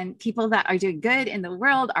 And people that are doing good in the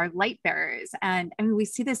world are light bearers. And I mean, we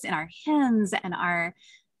see this in our hymns and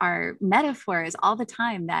our metaphors all the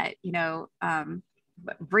time that, you know,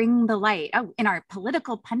 bring the light. Oh, in our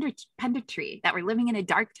political punditry, that we're living in a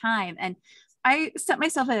dark time. And I set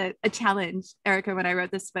myself a challenge, Erica, when I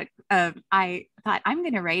wrote this book. I thought I'm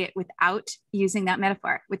going to write it without using that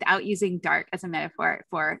metaphor, without using dark as a metaphor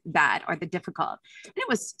for bad or the difficult. And it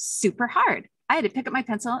was super hard. I had to pick up my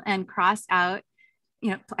pencil and cross out,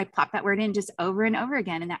 you know, I plopped that word in just over and over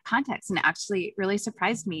again in that context. And it actually really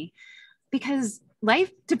surprised me because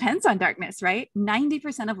life depends on darkness, right?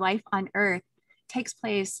 90% of life on Earth takes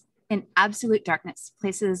place in absolute darkness,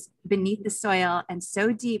 places beneath the soil and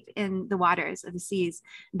so deep in the waters of the seas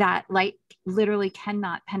that light literally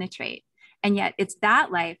cannot penetrate. And yet it's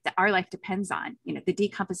that life that our life depends on. You know, the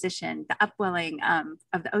decomposition, the upwelling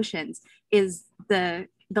of the oceans is the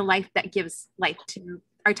life that gives life to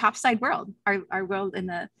our topside world, our world in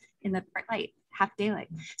the part light, half daylight.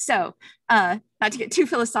 So not to get too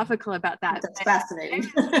philosophical about that. That's fascinating.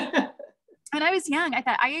 When I was young, I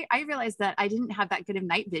thought I realized that I didn't have that good of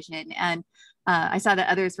night vision. And I saw that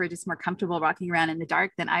others were just more comfortable walking around in the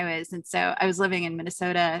dark than I was. And so I was living in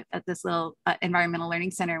Minnesota at this little environmental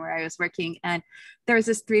learning center where I was working. And there was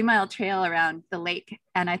this 3-mile trail around the lake.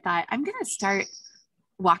 And I thought, I'm going to start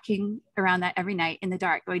walking around that every night in the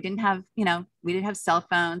dark. We didn't have, you know, we didn't have cell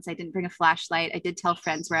phones. I didn't bring a flashlight. I did tell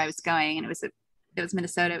friends where I was going, and it was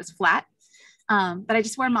Minnesota. It was flat. But I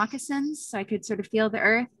just wore moccasins so I could sort of feel the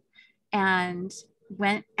earth, and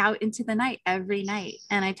went out into the night every night.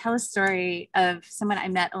 And I tell a story of someone I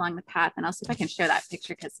met along the path, and I'll see if I can show that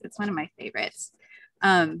picture because it's one of my favorites.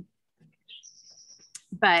 But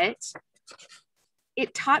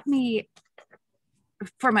it taught me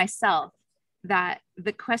for myself that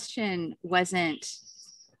the question wasn't,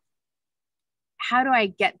 how do I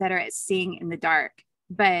get better at seeing in the dark?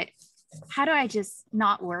 But how do I just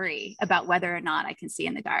not worry about whether or not I can see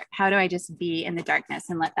in the dark? How do I just be in the darkness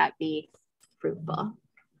and let that be fruitful?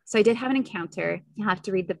 So I did have an encounter. You'll have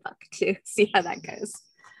to read the book to see how that goes.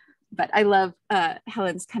 But I love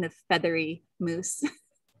Helen's kind of feathery moose.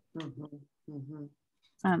 Mm-hmm. Mm-hmm.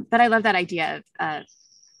 But I love that idea of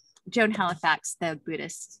Joan Halifax, the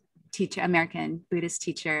Buddhist teacher, American Buddhist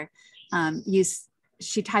teacher,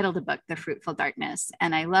 she titled a book, The Fruitful Darkness.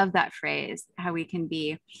 And I love that phrase, how we can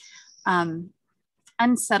be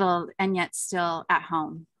unsettled and yet still at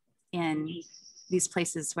home in these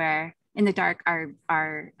places where in the dark are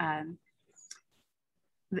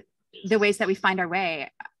the ways that we find our way,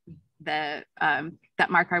 that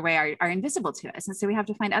mark our way are invisible to us. And so we have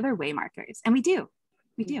to find other way markers. And we do.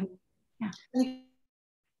 Yeah. Again,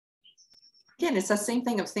 it's that same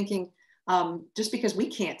thing of thinking, just because we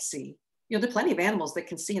can't see, there are plenty of animals that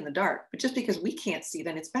can see in the dark, but just because we can't see,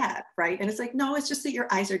 then it's bad, right? And it's like, no, it's just that your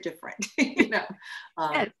eyes are different, Yes.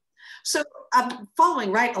 So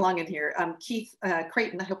following right along in here, Keith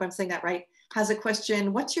Creighton, I hope I'm saying that right, has a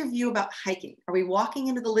question. What's your view about hiking? Are we walking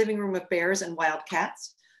into the living room of bears and wild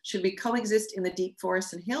cats? Should we coexist in the deep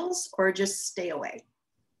forests and hills, or just stay away?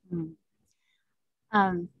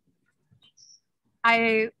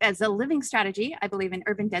 As a living strategy, I believe in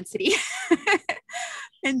urban density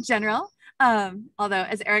in general. Although,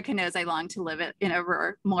 as Erica knows, I long to live in a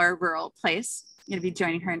more rural place. I'm going to be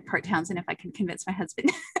joining her in Port Townsend if I can convince my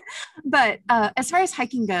husband. But as far as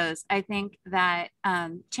hiking goes, I think that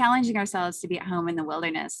challenging ourselves to be at home in the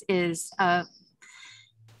wilderness is a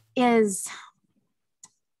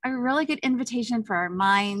really good invitation for our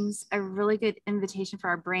minds, a really good invitation for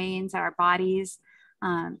our brains, our bodies,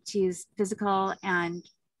 to use physical and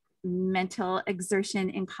mental exertion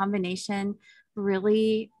in combination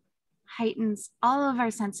really heightens all of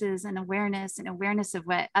our senses and awareness of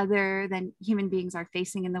what other than human beings are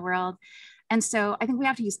facing in the world. And so I think we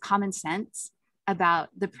have to use common sense about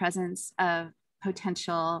the presence of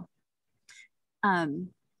potential.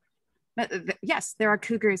 Yes, there are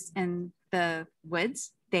cougars in the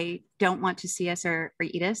woods. They don't want to see us or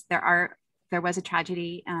eat us. There was a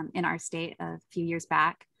tragedy in our state a few years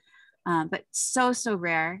back, but so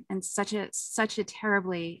rare and such a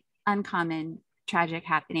terribly uncommon tragic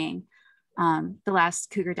happening. The last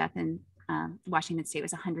cougar death in Washington State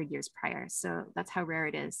was 100 years prior. So that's how rare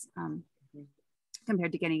it is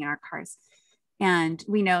compared to getting in our cars. And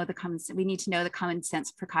we need to know the common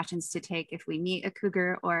sense precautions to take if we meet a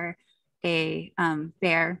cougar or a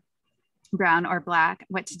bear, brown or black,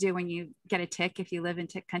 what to do when you get a tick, if you live in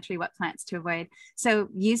tick country, what plants to avoid. So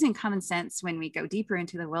using common sense when we go deeper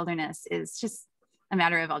into the wilderness is just a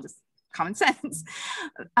matter of common sense.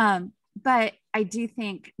 But I do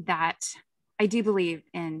think that I do believe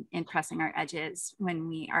in pressing our edges when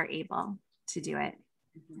we are able to do it.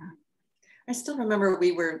 Yeah. I still remember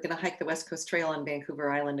we were going to hike the West Coast Trail on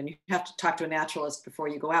Vancouver Island, and you have to talk to a naturalist before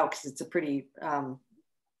you go out because it's a pretty,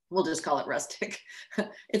 we'll just call it rustic.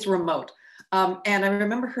 It's remote. And I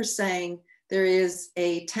remember her saying there is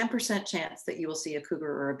a 10% chance that you will see a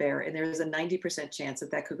cougar or a bear, and there is a 90% chance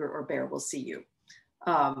that cougar or bear will see you.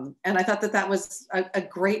 And I thought that was a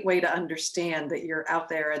great way to understand that you're out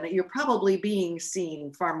there and that you're probably being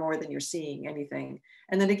seen far more than you're seeing anything.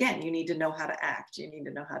 And then again, you need to know how to act. You need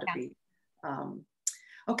to know how to be.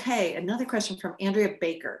 Okay, another question from Andrea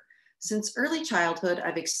Baker. Since early childhood,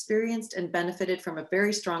 I've experienced and benefited from a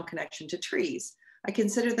very strong connection to trees. I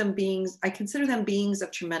consider them beings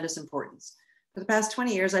of tremendous importance. For the past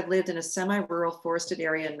 20 years, I've lived in a semi-rural forested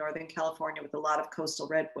area in Northern California with a lot of coastal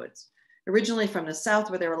redwoods. Originally from the South,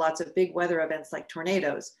 where there were lots of big weather events like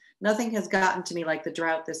tornadoes, nothing has gotten to me like the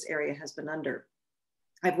drought this area has been under.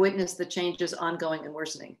 I've witnessed the changes ongoing and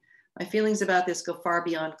worsening. My feelings about this go far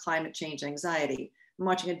beyond climate change anxiety. I'm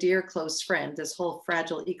watching a dear close friend, this whole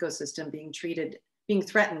fragile ecosystem being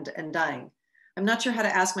threatened and dying. I'm not sure how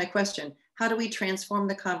to ask my question. How do we transform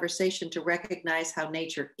the conversation to recognize how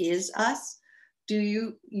nature is us? Do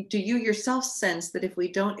you yourself sense that if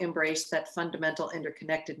we don't embrace that fundamental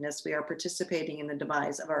interconnectedness, we are participating in the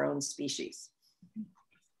demise of our own species?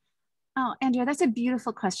 Oh, Andrea, that's a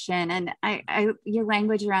beautiful question. And your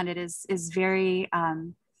language around it is very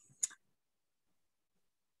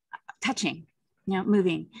touching,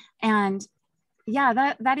 moving. And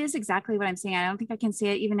yeah, that is exactly what I'm saying. I don't think I can say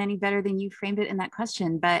it even any better than you framed it in that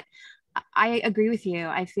question, but I agree with you.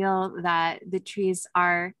 I feel that the trees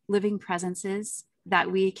are living presences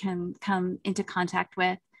that we can come into contact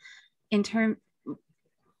with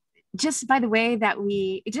just by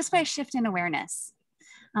a shift in awareness.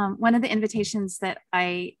 One of the invitations that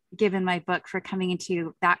I give in my book for coming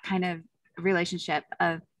into that kind of relationship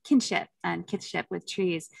of kinship and kithship with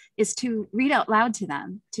trees is to read out loud to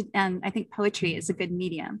them. And I think poetry is a good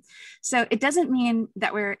medium. So it doesn't mean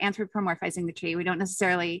that we're anthropomorphizing the tree. We don't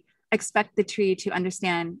necessarily expect the tree to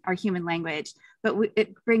understand our human language, but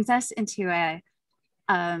it brings us into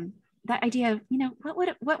that idea of,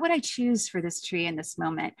 what would I choose for this tree in this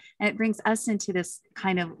moment? And it brings us into this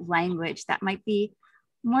kind of language that might be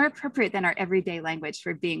more appropriate than our everyday language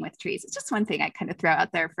for being with trees. It's just one thing I kind of throw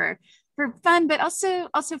out there for fun, but also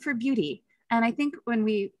for beauty. And I think when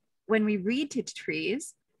we read to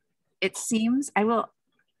trees, it seems, I will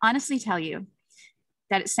honestly tell you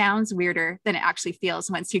that it sounds weirder than it actually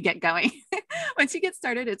feels once you get going. Once you get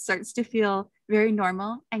started, it starts to feel very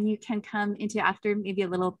normal, and you can come into, after maybe a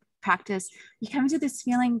little practice, you come into this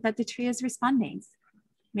feeling that the tree is responding.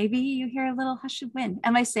 Maybe you hear a little hush of wind.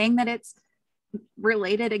 Am I saying that it's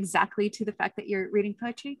related exactly to the fact that you're reading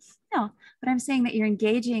poetry? No, but I'm saying that you're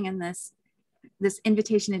engaging in this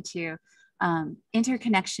invitation into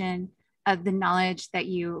interconnection of the knowledge that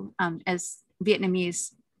you, as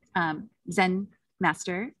Vietnamese Zen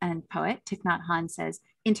master and poet Thich Nhat Hanh says,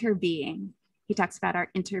 interbeing. He talks about our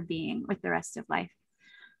interbeing with the rest of life.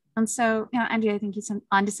 And so, Andrea, I think he's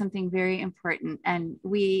onto something very important, and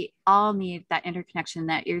we all need that interconnection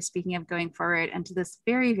that you're speaking of going forward, and to this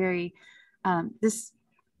very, very, I'm just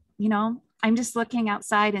looking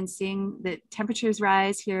outside and seeing the temperatures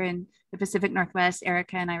rise here in the Pacific Northwest.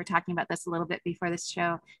 Erica and I were talking about this a little bit before this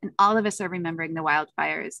show, and all of us are remembering the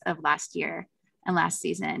wildfires of last year and last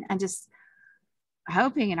season, and just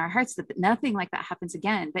hoping in our hearts that nothing like that happens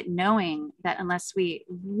again, but knowing that unless we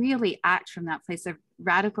really act from that place of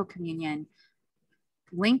radical communion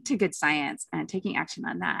linked to good science and taking action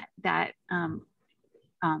on that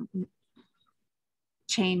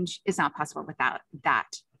change is not possible without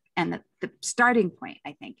that. And the starting point,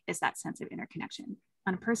 I think, is that sense of interconnection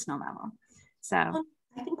on a personal level. So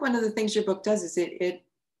I think one of the things your book does is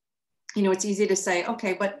it's easy to say,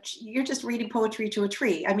 okay, but you're just reading poetry to a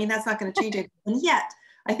tree. I mean, that's not going to change it. And yet,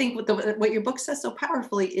 I think what your book says so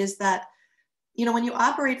powerfully is that, when you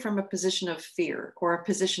operate from a position of fear or a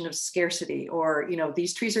position of scarcity, or,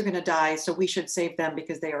 these trees are going to die, so we should save them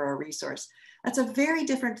because they are a resource. That's a very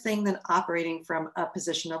different thing than operating from a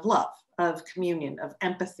position of love, of communion, of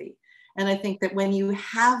empathy. And I think that when you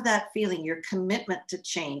have that feeling, your commitment to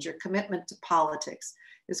change, your commitment to politics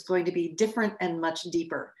is going to be different and much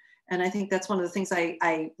deeper. And I think that's one of the things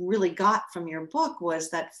I really got from your book, was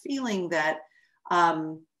that feeling that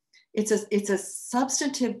it's a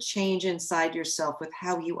substantive change inside yourself with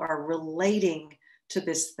how you are relating to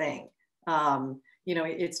this thing.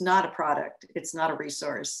 It's not a product, it's not a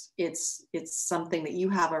resource, it's something that you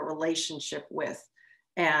have a relationship with.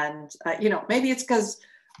 And maybe it's because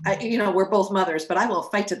we're both mothers, but I will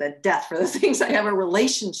fight to the death for the things I have a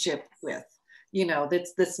relationship with.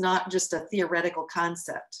 That's not just a theoretical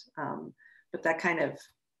concept, but that kind of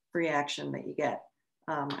reaction that you get.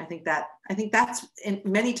 I think that's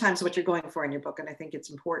many times what you're going for in your book, and I think it's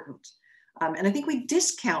important. And I think we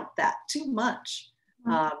discount that too much.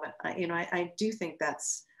 I do think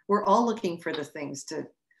we're all looking for the things to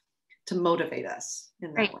motivate us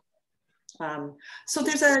in that way. So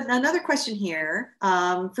there's another question here.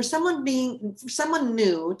 For someone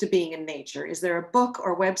new to being in nature, is there a book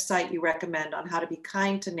or website you recommend on how to be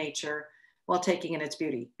kind to nature while taking in its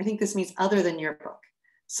beauty? I think this means other than your book.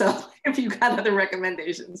 So if you've got other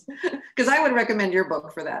recommendations, because I would recommend your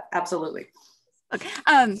book for that. Absolutely. Okay.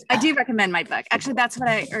 I do recommend my book. Actually, that's what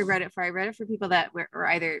I wrote it for. I wrote it for people that were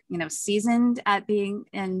either, seasoned at being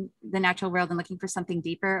in the natural world and looking for something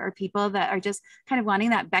deeper, or people that are just kind of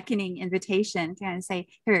wanting that beckoning invitation to kind of say,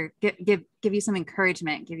 here, give you some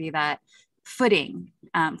encouragement, give you that footing,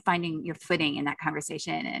 finding your footing in that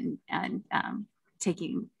conversation and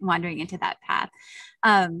wandering into that path.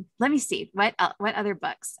 Let me see, what other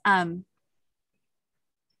books?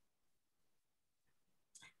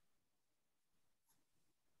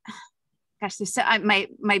 Gosh,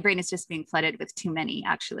 my brain is just being flooded with too many,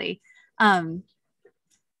 actually. Choose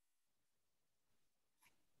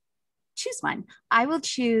one. I will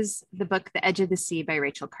choose the book The Edge of the Sea by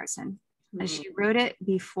Rachel Carson. Mm-hmm. She wrote it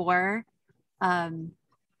before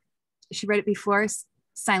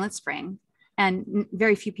Silent Spring, and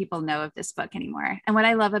very few people know of this book anymore. And what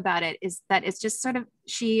I love about it is that it's just sort of,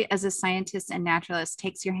 she as a scientist and naturalist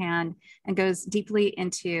takes your hand and goes deeply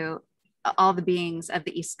into all the beings of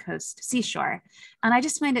the East Coast seashore. And I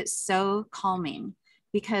just find it so calming,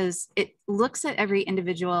 because it looks at every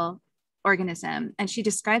individual organism, and she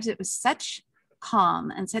describes it with such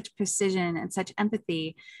calm and such precision and such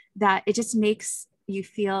empathy that it just makes you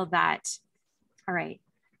feel that, all right,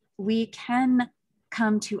 we can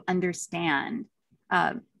come to understand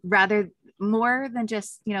rather more than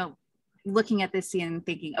just, looking at this sea and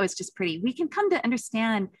thinking, oh, it's just pretty. We can come to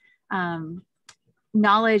understand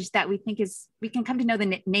knowledge that we think we can come to know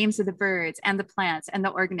the names of the birds and the plants and the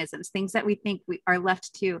organisms, things that we think are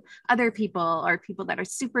left to other people or people that are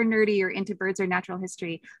super nerdy or into birds or natural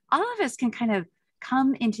history. All of us can kind of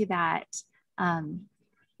come into that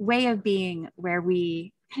way of being where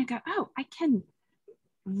we kind of go, oh, I can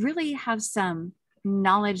really have some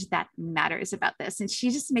knowledge that matters about this. And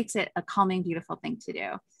she just makes it a calming, beautiful thing to do.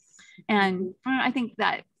 And I think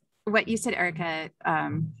that what you said, Erica,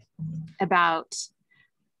 about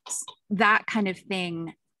that kind of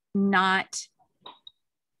thing not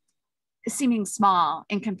seeming small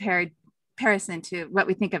in comparison to what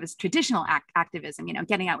we think of as traditional activism, you know,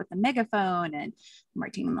 getting out with the megaphone and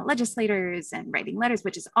marching in the legislators and writing letters,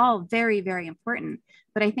 which is all very, very important.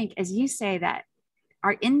 But I think, as you say, that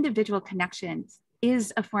our individual connection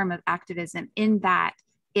is a form of activism in that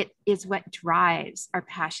it is what drives our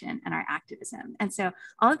passion and our activism. And so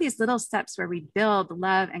all of these little steps where we build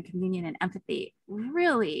love and communion and empathy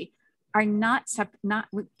really are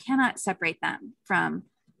we cannot separate them from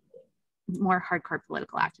more hardcore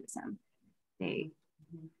political activism. They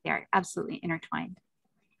are absolutely intertwined.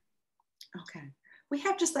 Okay. We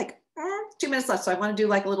have just like 2 minutes left. So I want to do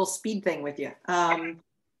like a little speed thing with you.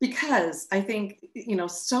 Because I think, you know,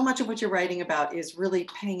 so much of what you're writing about is really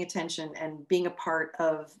paying attention and being a part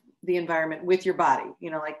of the environment with your body, you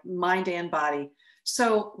know, like mind and body.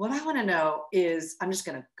 So what I want to know is, I'm just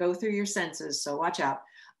going to go through your senses, so watch out.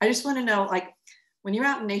 I just want to know, like, when you're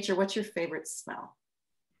out in nature, what's your favorite smell?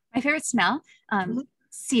 My favorite smell?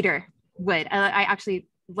 Cedar wood. I actually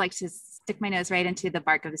like to stick my nose right into the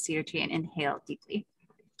bark of the cedar tree and inhale deeply.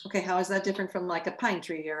 Okay, how is that different from like a pine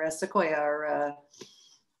tree or a sequoia or a...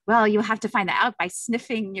 Well, you'll have to find that out by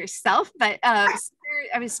sniffing yourself, but I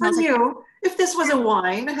mean, smells like you. If this was a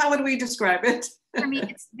wine, how would we describe it? For me,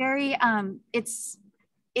 it's very,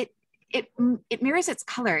 it mirrors its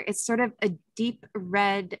color. It's sort of a deep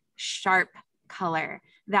red, sharp color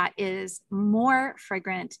that is more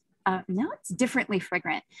fragrant. No, it's differently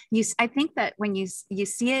fragrant. I think that when you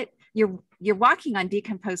see it, you're walking on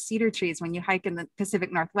decomposed cedar trees when you hike in the Pacific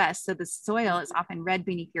Northwest. So the soil is often red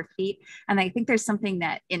beneath your feet. And I think there's something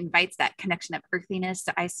that invites that connection of earthiness.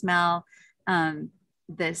 So I smell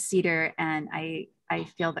the cedar and I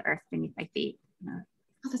feel the earth beneath my feet. Oh,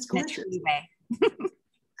 that's gorgeous. In a true way.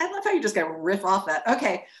 I love how you just got to riff off that.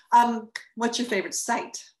 Okay. What's your favorite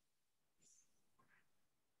sight?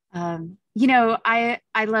 You know, I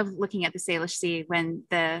love looking at the Salish Sea when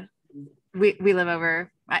we live over,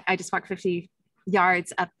 I just walk 50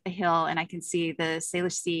 yards up a hill and I can see the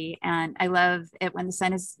Salish Sea, and I love it when the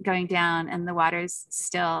sun is going down and the water's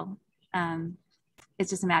still. It's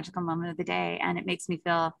just a magical moment of the day, and it makes me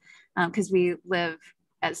feel, because we live,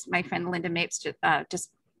 as my friend Linda Mapes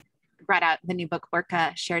just brought out the new book,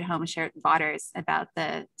 Orca, Shared Home, Shared Waters, about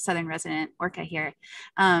the southern resident orca here.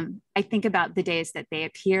 I think about the days that they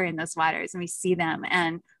appear in those waters and we see them,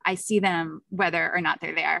 and I see them whether or not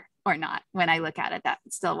they're there or not. When I look at it, that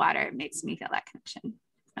still water, it makes me feel that connection.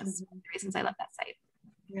 That's one of the reasons I love that site.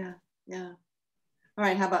 Yeah, yeah. All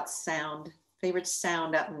right, how about sound? Favorite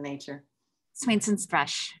sound out in nature? Swainson's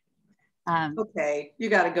thrush. Okay, you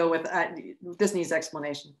got to go with, this needs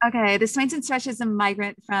explanation. Okay, the Swainson's thrush is a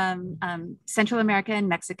migrant from Central America and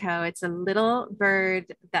Mexico. It's a little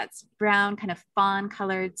bird that's brown, kind of fawn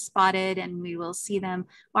colored, spotted, and we will see them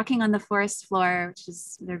walking on the forest floor, which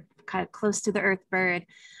is, they're kind of close to the earth bird.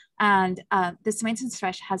 And the Swainson's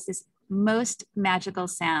thrush has this most magical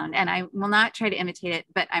sound, and I will not try to imitate it,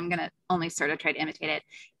 but I'm gonna only sort of try to imitate it.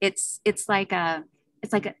 It's like an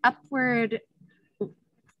upward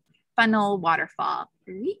funnel waterfall.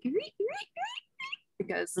 It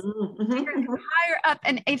goes higher up,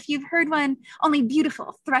 and if you've heard one, only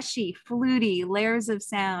beautiful, thrushy, fluty layers of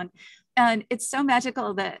sound, and it's so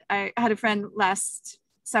magical that I had a friend last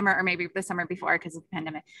summer, or maybe the summer before because of the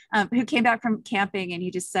pandemic, who came back from camping, and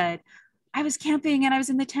he just said, I was camping and I was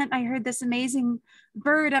in the tent and I heard this amazing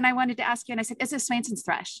bird and I wanted to ask you. And I said, it's a Swainson's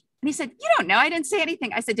thrush. And he said, you don't know, I didn't say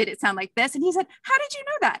anything. I said, did it sound like this? And he said, how did you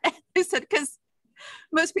know that? I said, because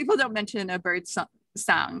most people don't mention a bird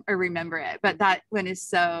song or remember it, but that one is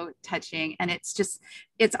so touching. And it's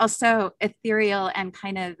also ethereal and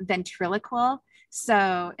kind of ventriloquial.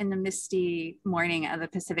 So in the misty morning of the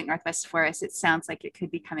Pacific Northwest forest, it sounds like it could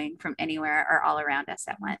be coming from anywhere or all around us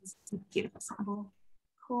at once. It's a beautiful song.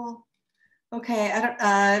 Cool. Okay,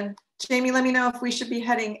 Jamie, let me know if we should be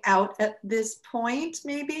heading out at this point,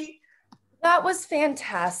 maybe. That was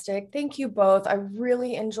fantastic. Thank you both. I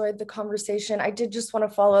really enjoyed the conversation. I did just want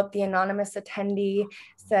to follow up the anonymous attendee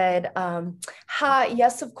said, hi,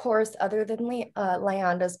 yes, of course, other than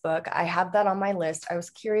Lyanda's book, I have that on my list. I was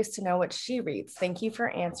curious to know what she reads. Thank you for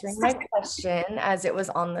answering my question as it was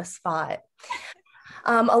on the spot.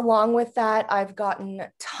 Along with that, I've gotten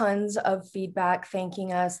tons of feedback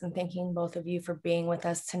thanking us and thanking both of you for being with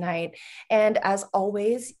us tonight. And as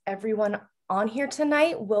always, everyone on here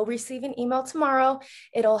tonight will receive an email tomorrow.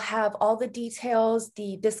 It'll have all the details,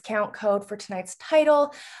 the discount code for tonight's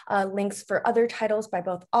title, links for other titles by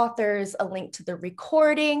both authors, a link to the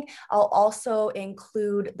recording. I'll also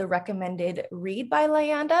include the recommended read by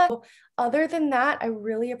Lyanda. Other than that, I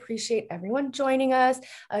really appreciate everyone joining us.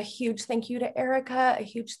 A huge thank you to Erica, a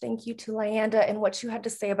huge thank you to Lyanda, and what you had to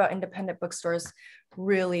say about independent bookstores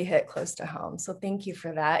really hit close to home. So thank you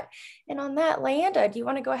for that. And on that, Lyanda, do you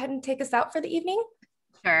want to go ahead and take us out for the evening?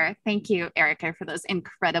 Sure. Thank you, Erica, for those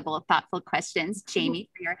incredible, thoughtful questions. Jamie,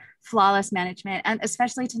 for your flawless management. And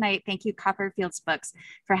especially tonight, thank you, Copperfields Books,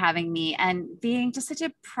 for having me and being just such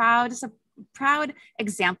a proud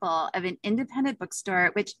example of an independent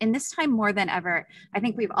bookstore, which in this time more than ever, I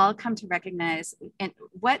think we've all come to recognize in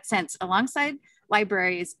what sense, alongside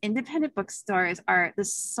libraries, independent bookstores are the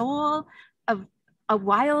soul of a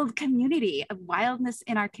wild community, of wildness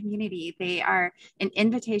in our community. They are an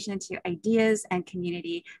invitation to ideas and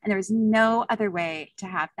community, and there is no other way to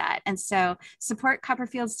have that. And so support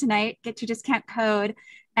Copperfields tonight, get your discount code,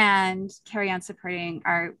 and carry on supporting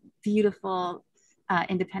our beautiful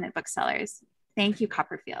independent booksellers. Thank you,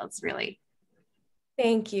 Copperfields, really.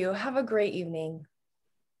 Thank you. Have a great evening.